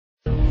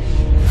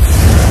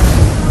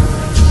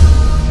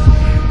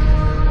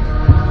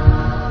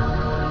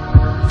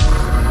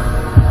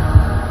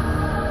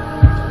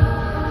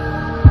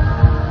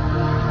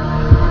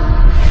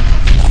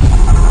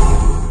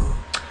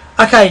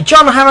Okay,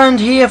 John Hammond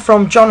here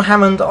from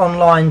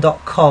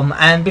johnhammondonline.com,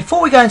 and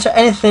before we go into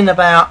anything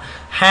about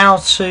how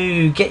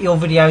to get your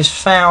videos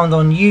found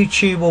on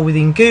YouTube or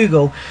within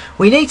Google,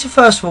 we need to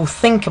first of all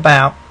think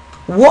about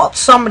what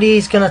somebody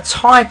is going to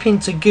type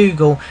into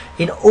Google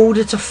in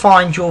order to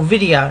find your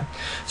video.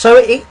 So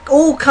it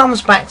all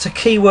comes back to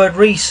keyword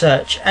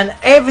research, and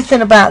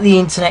everything about the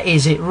internet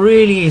it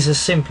really is as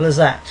simple as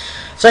that.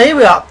 So here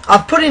we are.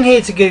 I've put in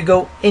here to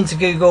Google,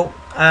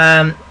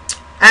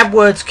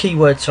 AdWords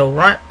keyword tool,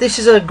 right? This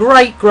is a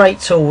great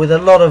tool with a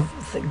lot of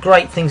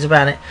great things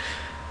about it.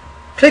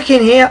 Click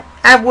in here,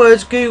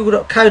 AdWords,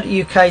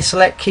 google.co.uk,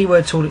 select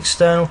keyword tool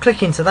external,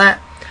 click into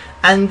that,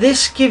 and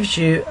this gives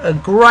you a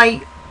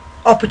great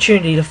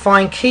opportunity to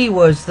find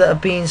keywords that are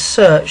being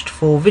searched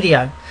for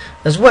video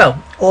as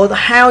well, or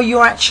how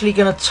you're actually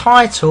going to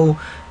title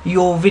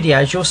your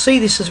videos. You'll see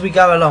this as we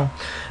go along.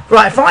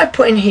 Right, if I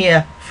put in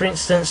here, for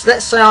instance,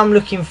 let's say I'm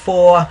looking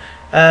for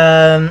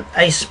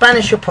a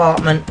Spanish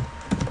apartment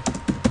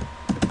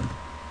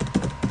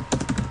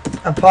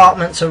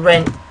to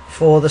rent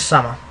for the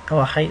summer. Oh,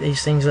 I hate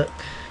these things that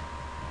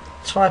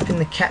type in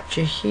the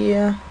capture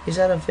here. Is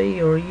that a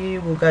V or a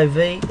U? We'll go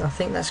V. I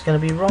think that's going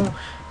to be wrong,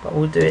 but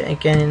we'll do it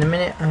again in a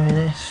minute.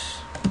 ONS.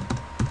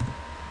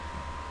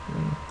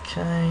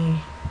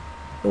 Okay.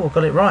 Oh, I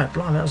got it right.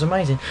 Blimey, that was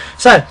amazing.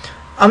 So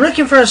I'm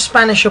looking for a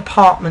Spanish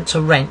apartment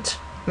to rent.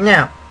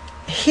 Now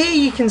here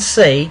you can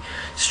see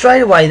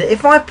straight away that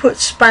if I put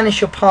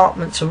Spanish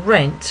apartment to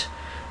rent,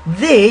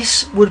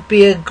 this would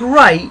be a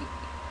great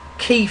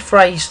key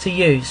phrase to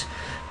use,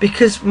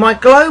 because my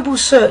global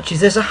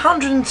searches, there's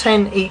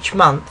 110 each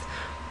month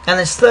and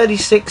there's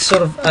 36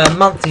 sort of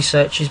monthly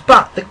searches,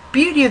 but the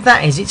beauty of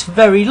that is it's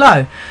very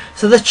low.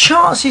 So the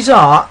chances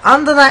are,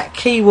 under that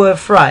keyword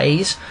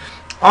phrase,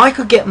 I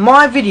could get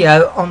my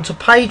video onto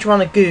page 1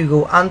 of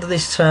Google under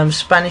this term,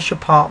 Spanish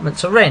apartment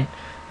to rent.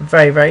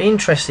 Very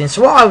interesting.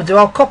 So what I would do,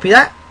 I'll copy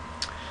that.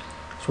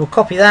 So we'll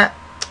copy that,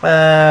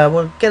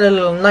 we'll get a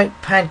little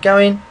notepad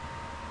going,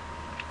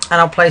 and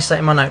I'll place that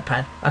in my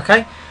notepad.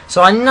 Okay,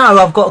 so I know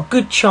I've got a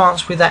good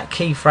chance with that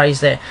key phrase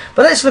there.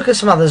 But let's look at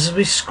some others as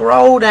we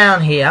scroll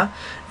down here.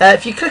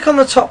 If you click on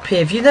the top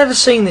here, if you've never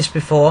seen this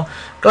before,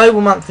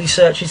 global monthly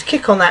searches,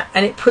 click on that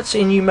and it puts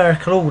it in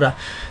numerical order.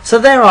 So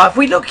there are, if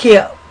we look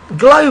here,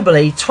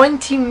 globally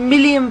 20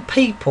 million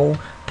people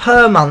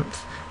per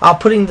month are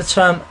putting the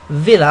term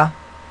villa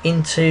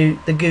into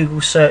the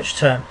Google search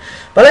term.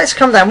 But let's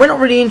come down. We're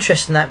not really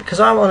interested in that because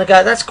I want to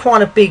go, that's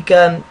quite a big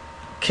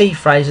key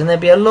phrase, and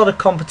there'll be a lot of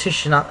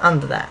competition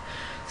under that.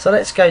 So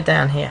let's go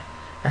down here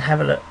and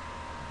have a look,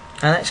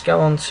 and let's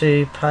go on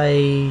to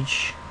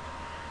page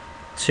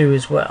 2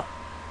 as well.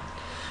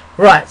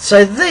 Right,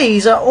 so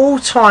these are all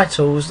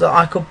titles that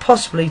I could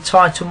possibly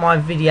title my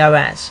video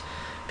as,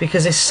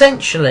 because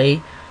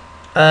essentially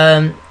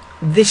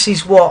this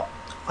is what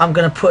I'm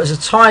going to put as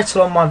a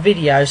title on my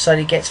video so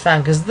that it gets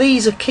found, because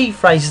these are key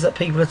phrases that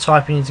people are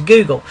typing into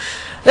Google.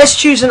 Let's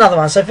choose another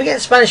one. So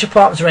forget Spanish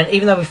apartment to rent,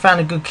 even though we found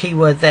a good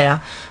keyword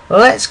there.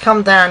 Let's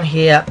come down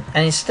here,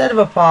 and instead of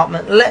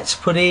apartment, let's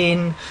put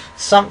in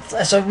something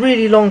that's a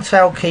really long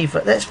tail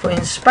keyword. Let's put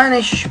in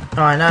Spanish,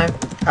 I know,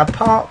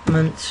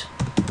 apartment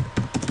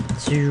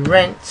to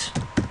rent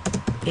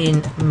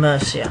in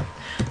Murcia.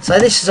 So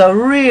this is a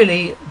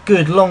really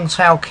good long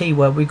tail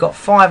keyword. We've got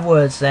 5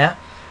 words there.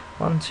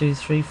 1, 2,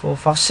 3, 4,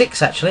 5,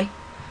 6 actually.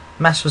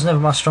 Maths was never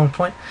my strong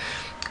point.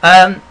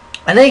 And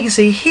there you can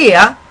see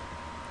here,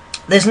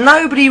 there's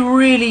nobody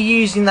really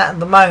using that at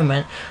the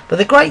moment, but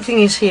the great thing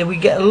is here we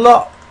get a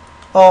lot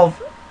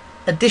of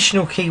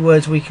additional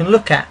keywords we can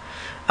look at.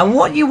 And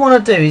what you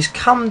want to do is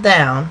come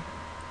down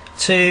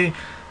to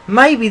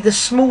maybe the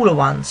smaller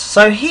ones.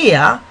 So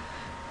here,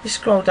 let's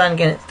scroll down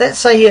again. Let's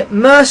say here,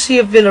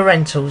 Murcia Villa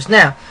Rentals.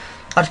 Now,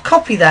 I'd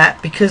copy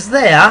that because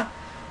there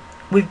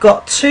we've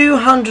got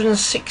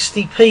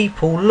 260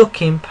 people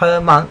looking per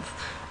month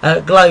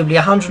globally,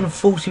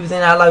 140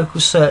 within our local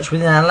search,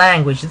 within our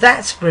language.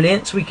 That's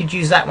brilliant, so we could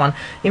use that one.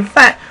 In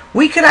fact,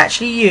 we could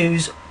actually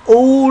use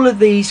all of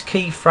these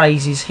key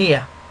phrases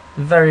here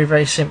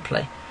very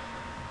simply.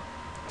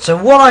 So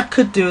what I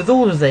could do with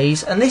all of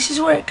these, and this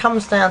is where it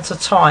comes down to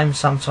time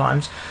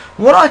sometimes,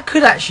 what I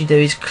could actually do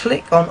is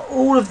click on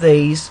all of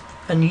these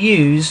and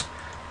use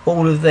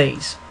all of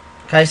these.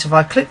 Okay, so if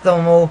I click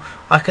them all,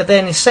 I could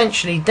then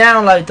essentially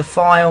download the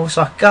file.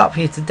 So I could go up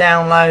here to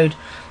download,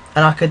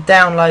 and I could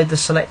download the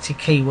selected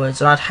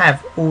keywords, and I'd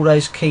have all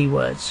those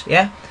keywords,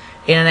 yeah,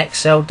 in an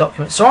Excel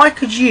document. So I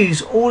could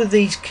use all of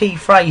these key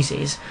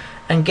phrases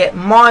and get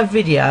my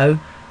video,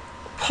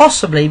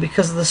 possibly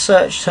because of the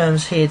search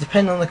terms here,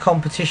 depending on the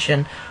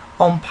competition,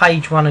 on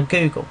page 1 of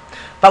Google.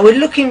 But we're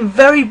looking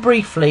very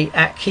briefly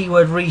at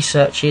keyword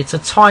research here to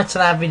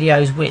title our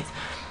videos with.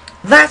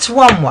 That's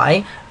one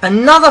way.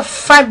 Another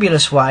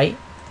fabulous way,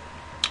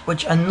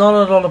 which not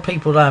a lot of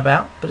people know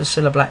about, but it's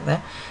still a black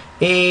there,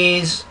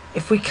 is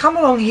if we come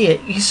along here,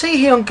 you can see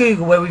here on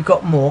Google where we've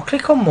got more.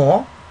 Click on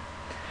more,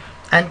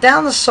 and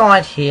down the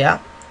side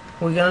here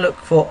we're going to look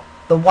for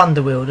the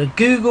Wonder Wheel, the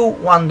Google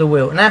Wonder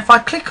Wheel. Now if I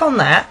click on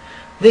that,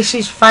 this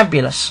is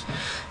fabulous,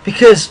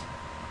 because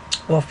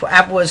Well, for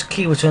AdWords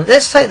keyword tool.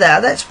 Let's take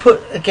that. Let's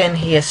put again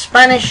here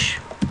Spanish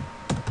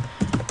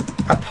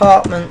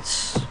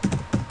apartments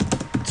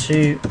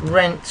to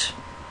rent.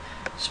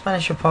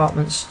 Spanish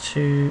apartments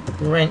to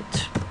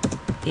rent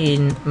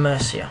in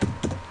Murcia.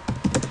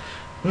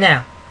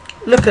 Now,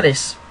 look at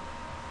this.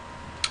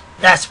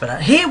 That's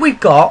better. Here we've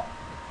got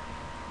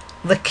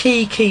the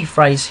key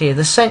phrase here,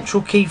 the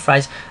central key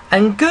phrase,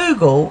 and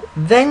Google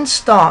then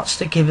starts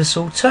to give us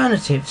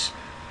alternatives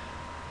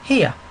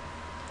here.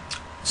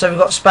 So we've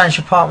got Spanish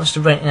apartments to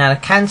rent in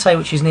Alicante,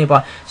 which is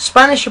nearby.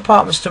 Spanish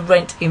apartments to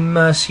rent in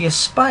Murcia,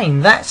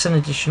 Spain. That's an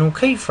additional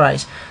key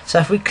phrase. So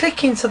if we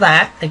click into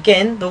that,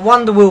 again, the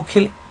Wonder Wheel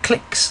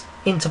clicks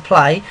into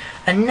play,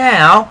 and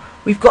now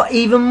we've got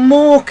even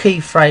more key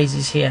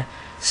phrases here.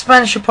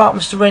 Spanish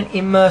apartments to rent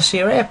in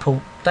Murcia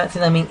Airport. Don't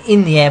think they mean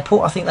in the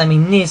airport. I think they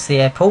mean near to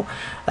the airport.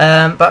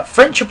 But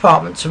French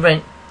apartment to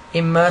rent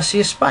in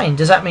Murcia, Spain.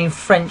 Does that mean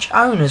French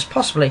owners?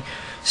 Possibly.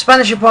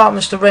 Spanish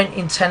apartments to rent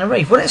in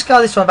Tenerife. Well, let's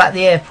go this one about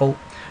the airport.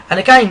 And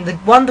again, the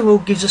Wonder Wheel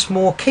gives us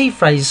more key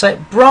phrases, so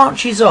it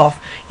branches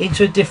off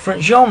into a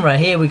different genre.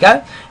 Here we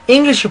go.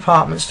 English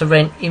apartments to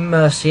rent in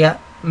Murcia,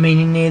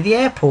 meaning near the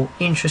airport.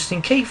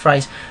 Interesting key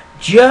phrase.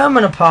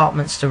 German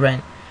apartments to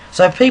rent.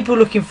 So people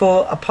looking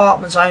for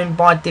apartments owned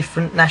by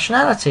different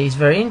nationalities.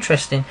 Very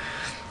interesting.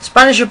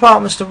 Spanish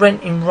apartments to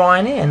rent in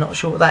Ryanair. Not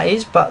sure what that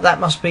is, but that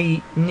must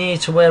be near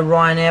to where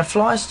Ryanair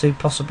flies to,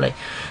 possibly.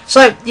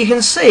 So you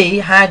can see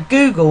how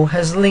Google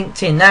has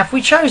linked in. Now if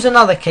we chose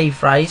another key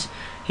phrase,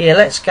 here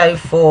let's go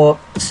for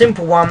a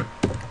simple one,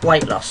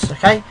 weight loss.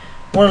 Okay,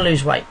 want to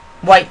lose weight,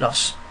 weight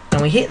loss,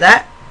 and we hit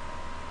that,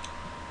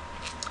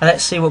 and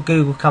let's see what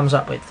Google comes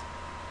up with.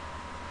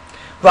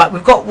 Right,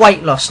 we've got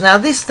weight loss. Now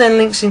this then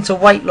links into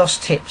weight loss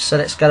tips, so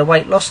let's go to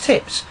weight loss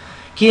tips.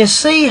 Can you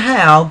see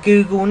how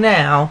Google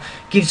now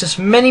gives us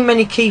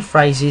many key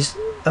phrases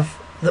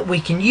that we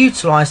can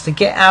utilize to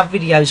get our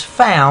videos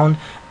found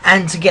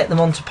and to get them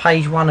onto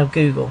page 1 of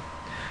Google?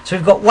 So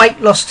we've got weight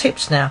loss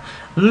tips now.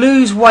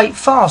 Lose weight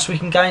fast, we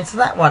can go into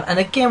that one, and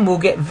again we'll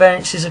get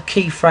variances of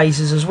key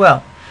phrases as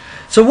well.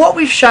 So what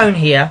we've shown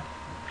here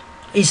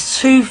is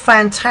 2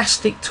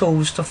 fantastic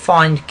tools to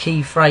find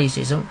key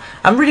phrases, and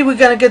really we're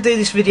going to do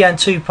this video in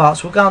 2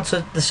 parts. We'll go on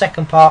to the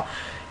second part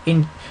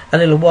in a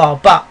little while,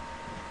 but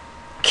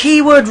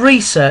keyword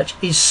research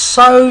is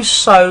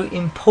so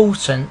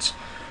important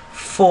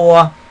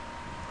for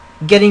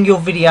getting your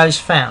videos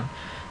found.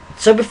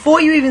 So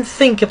before you even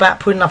think about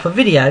putting up a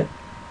video,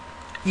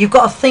 you've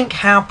got to think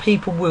how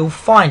people will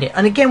find it.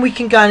 And again, we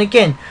can go and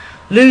again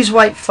lose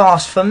weight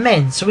fast for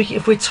men. So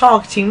if we're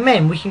targeting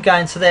men, we can go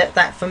into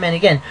that for men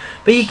again.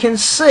 But you can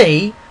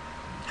see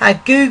how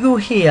Google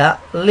here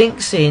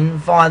links in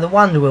via the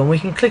Wonder Wheel, and we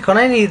can click on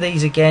any of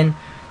these again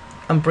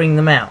and bring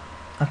them out.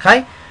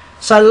 Okay,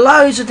 so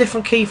loads of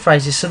different key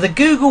phrases. So the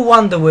Google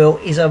Wonder Wheel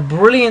is a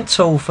brilliant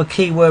tool for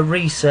keyword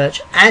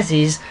research, as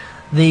is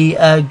the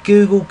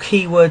Google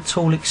Keyword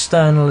Tool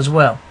External as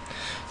well.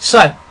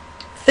 So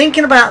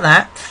thinking about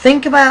that,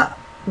 think about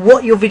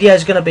what your video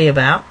is going to be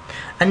about,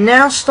 and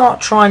now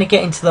start trying to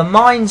get into the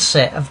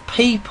mindset of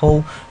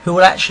people who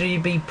will actually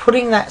be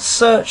putting that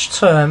search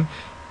term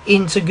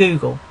into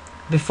Google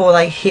before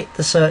they hit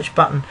the search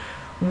button.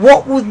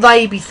 What would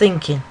they be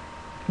thinking?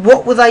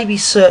 What would they be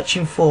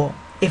searching for?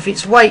 If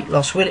it's weight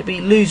loss, will it be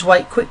lose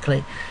weight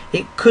quickly?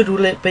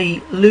 Will it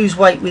be lose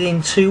weight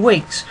within 2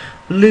 weeks?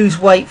 Lose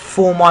weight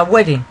for my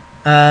wedding?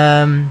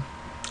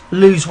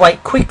 Lose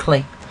weight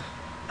quickly?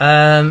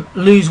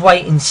 Lose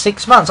weight in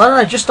 6 months? I don't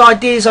know, just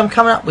ideas I'm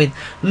coming up with.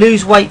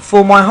 Lose weight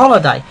for my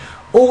holiday.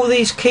 All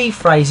these key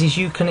phrases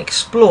you can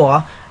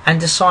explore and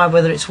decide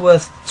whether it's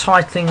worth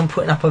titling and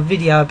putting up a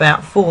video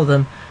about for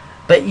them.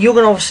 But you're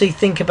going to obviously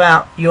think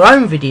about your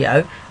own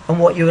video and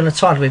what you're going to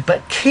title with.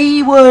 But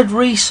keyword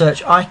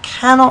research, I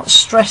cannot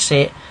stress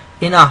it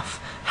enough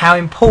how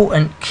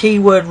important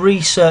keyword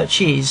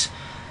research is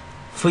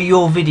for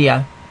your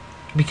video.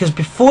 Because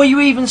before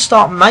you even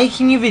start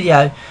making your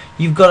video,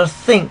 you've got to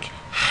think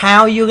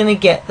how you're going to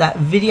get that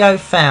video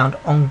found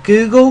on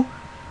Google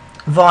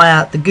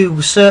via the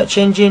Google search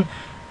engine,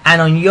 and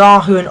on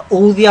Yahoo and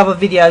all the other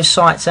video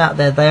sites out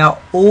there. They are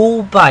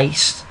all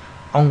based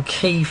on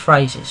key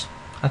phrases.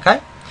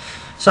 Okay,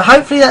 so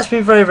hopefully that's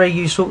been very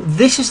useful.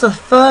 This is the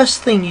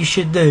first thing you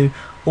should do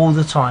all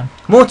the time.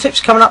 More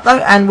tips coming up though,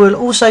 and we'll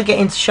also get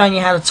into showing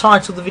you how to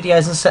title the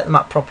videos and set them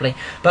up properly.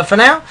 But for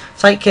now,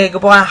 take care,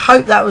 goodbye. I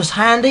hope that was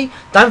handy.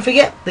 Don't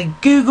forget the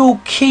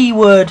Google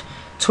Keyword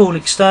Tool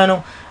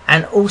External,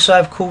 and also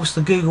of course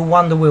the Google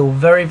Wonder Wheel.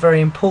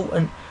 Very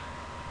important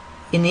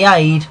in the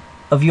aid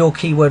of your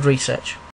keyword research.